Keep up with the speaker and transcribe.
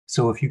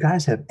So if you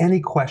guys have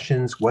any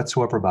questions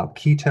whatsoever about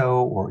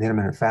keto or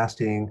intermittent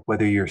fasting,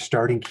 whether you're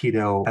starting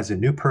keto as a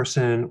new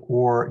person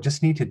or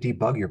just need to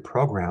debug your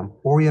program,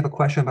 or you have a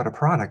question about a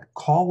product,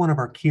 call one of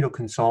our keto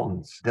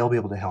consultants. They'll be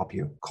able to help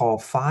you. Call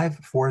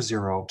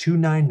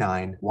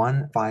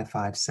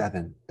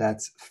 540-299-1557.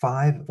 That's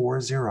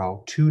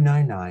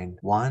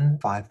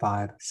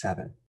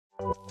 540-299-1557.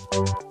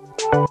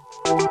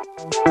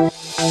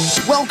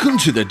 Welcome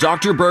to the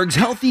Dr. Berg's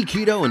Healthy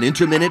Keto and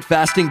Intermittent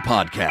Fasting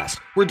Podcast,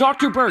 where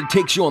Dr. Berg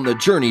takes you on the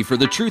journey for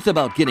the truth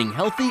about getting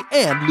healthy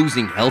and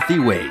losing healthy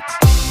weight.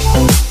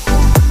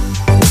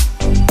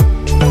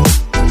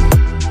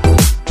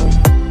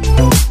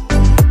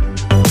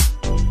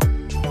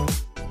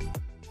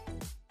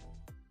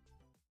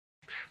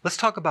 Let's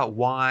talk about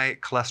why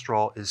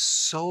cholesterol is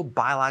so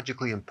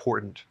biologically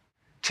important.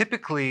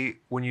 Typically,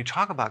 when you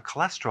talk about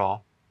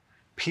cholesterol,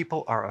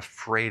 people are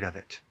afraid of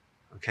it.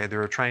 Okay,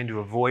 they're trying to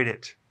avoid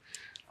it.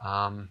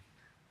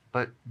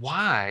 But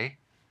why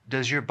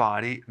does your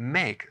body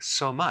make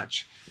so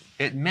much?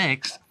 It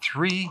makes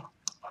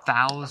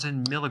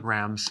 3,000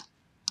 milligrams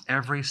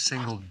every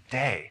single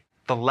day.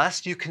 The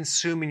less you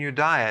consume in your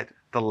diet,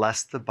 the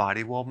less the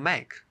body will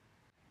make.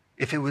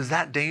 If it was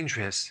that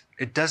dangerous,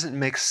 it doesn't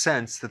make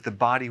sense that the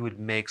body would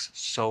make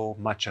so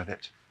much of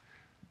it.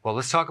 Well,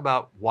 let's talk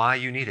about why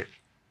you need it.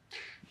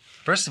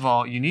 First of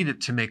all, you need it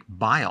to make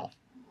bile.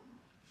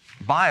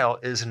 Bile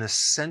is an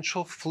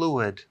essential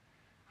fluid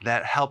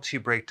that helps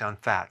you break down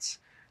fats,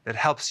 that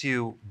helps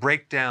you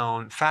break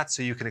down fats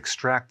so you can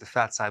extract the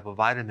fat-soluble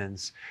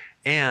vitamins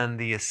and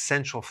the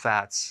essential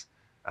fats,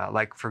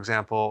 like, for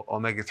example,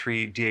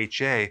 omega-3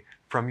 DHA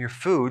from your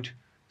food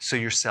so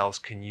your cells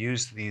can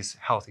use these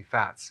healthy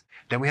fats.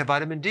 Then we have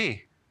vitamin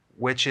D,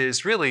 which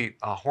is really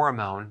a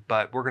hormone,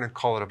 but we're going to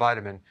call it a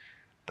vitamin.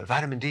 But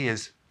vitamin D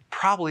is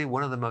probably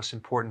one of the most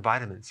important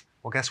vitamins.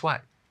 Well, guess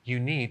what? You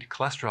need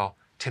cholesterol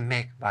to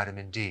make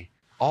vitamin D.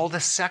 All the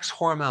sex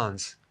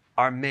hormones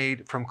are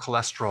made from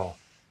cholesterol: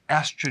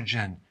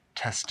 estrogen,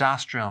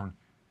 testosterone,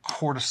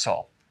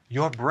 cortisol.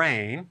 Your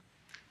brain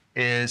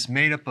is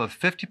made up of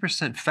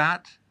 50%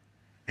 fat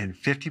and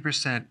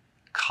 50%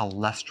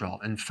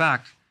 cholesterol. In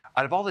fact,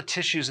 out of all the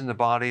tissues in the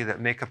body that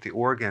make up the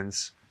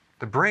organs,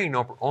 the brain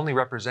only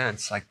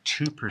represents like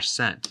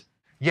 2%.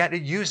 Yet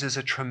it uses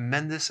a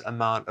tremendous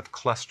amount of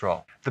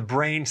cholesterol. The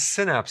brain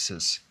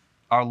synapses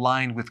are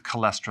lined with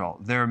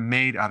cholesterol. They're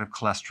made out of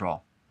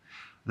cholesterol.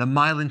 The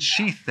myelin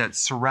sheath that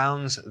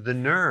surrounds the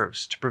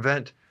nerves to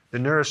prevent the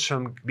nerves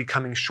from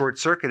becoming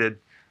short-circuited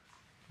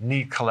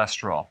need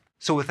cholesterol.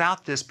 So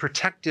without this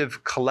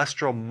protective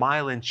cholesterol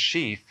myelin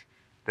sheath,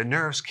 the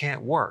nerves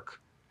can't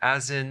work.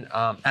 As in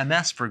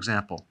MS, for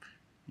example,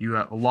 you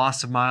have a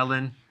loss of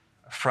myelin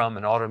from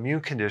an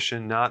autoimmune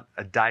condition, not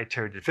a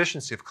dietary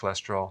deficiency of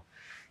cholesterol,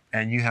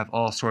 and you have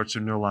all sorts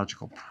of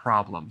neurological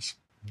problems.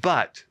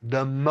 But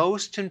the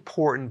most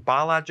important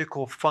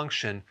biological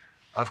function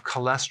of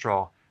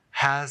cholesterol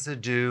has to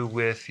do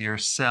with your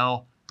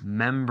cell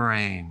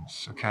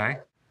membranes, okay?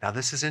 Now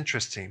this is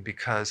interesting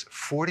because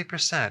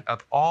 40%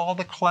 of all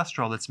the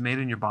cholesterol that's made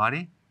in your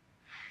body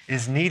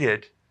is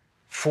needed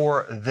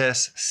for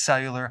this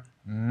cellular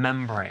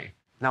membrane.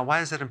 Now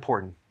why is that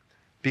important?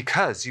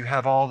 Because you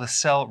have all the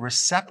cell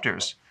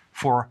receptors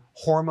for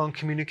hormone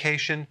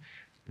communication,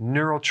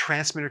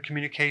 neurotransmitter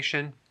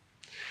communication.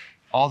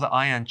 All the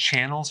ion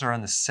channels are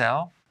in the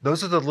cell.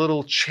 Those are the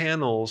little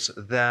channels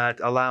that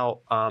allow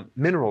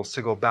minerals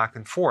to go back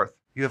and forth.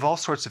 You have all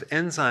sorts of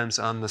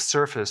enzymes on the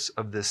surface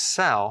of this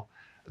cell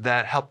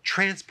that help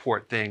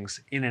transport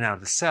things in and out of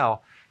the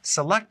cell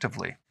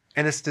selectively.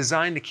 And it's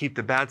designed to keep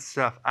the bad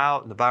stuff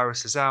out and the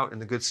viruses out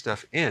and the good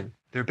stuff in.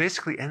 They're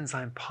basically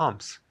enzyme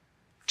pumps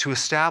to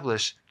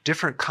establish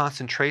different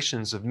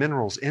concentrations of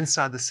minerals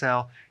inside the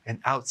cell and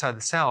outside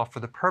the cell for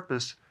the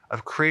purpose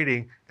of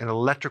creating an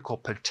electrical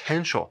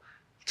potential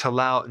to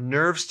allow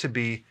nerves to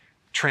be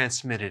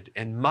transmitted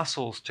and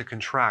muscles to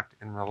contract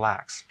and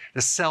relax.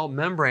 The cell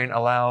membrane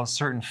allows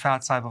certain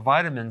fat-soluble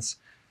vitamins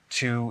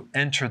to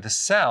enter the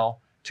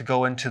cell to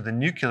go into the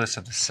nucleus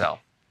of the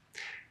cell,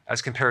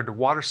 as compared to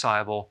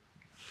water-soluble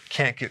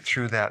can't get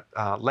through that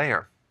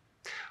layer.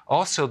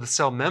 Also, the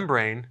cell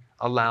membrane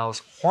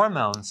allows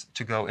hormones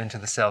to go into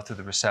the cell through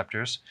the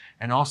receptors,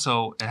 and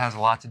also it has a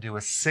lot to do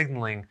with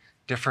signaling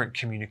different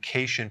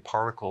communication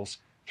particles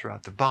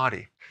throughout the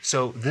body.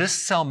 So this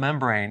cell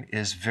membrane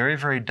is very,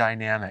 very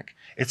dynamic.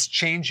 It's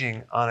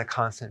changing on a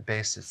constant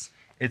basis.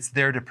 It's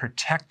there to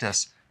protect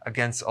us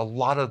against a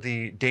lot of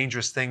the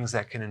dangerous things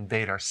that can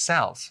invade our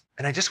cells.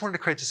 And I just wanted to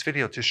create this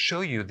video to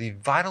show you the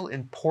vital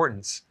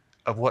importance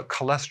of what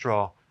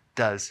cholesterol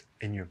does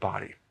in your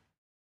body.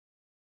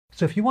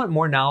 So if you want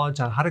more knowledge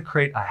on how to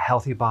create a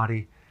healthy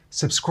body,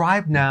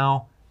 subscribe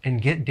now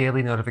and get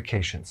daily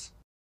notifications.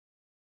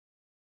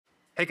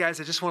 Hey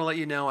guys, I just want to let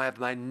you know I have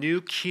my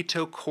new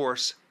keto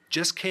course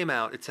just came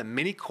out. It's a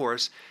mini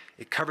course.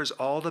 It covers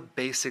all the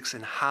basics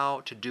and how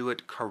to do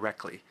it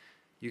correctly.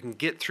 You can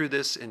get through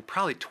this in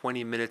probably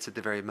 20 minutes at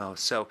the very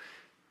most. So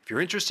if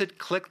you're interested,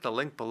 click the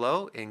link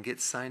below and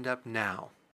get signed up now.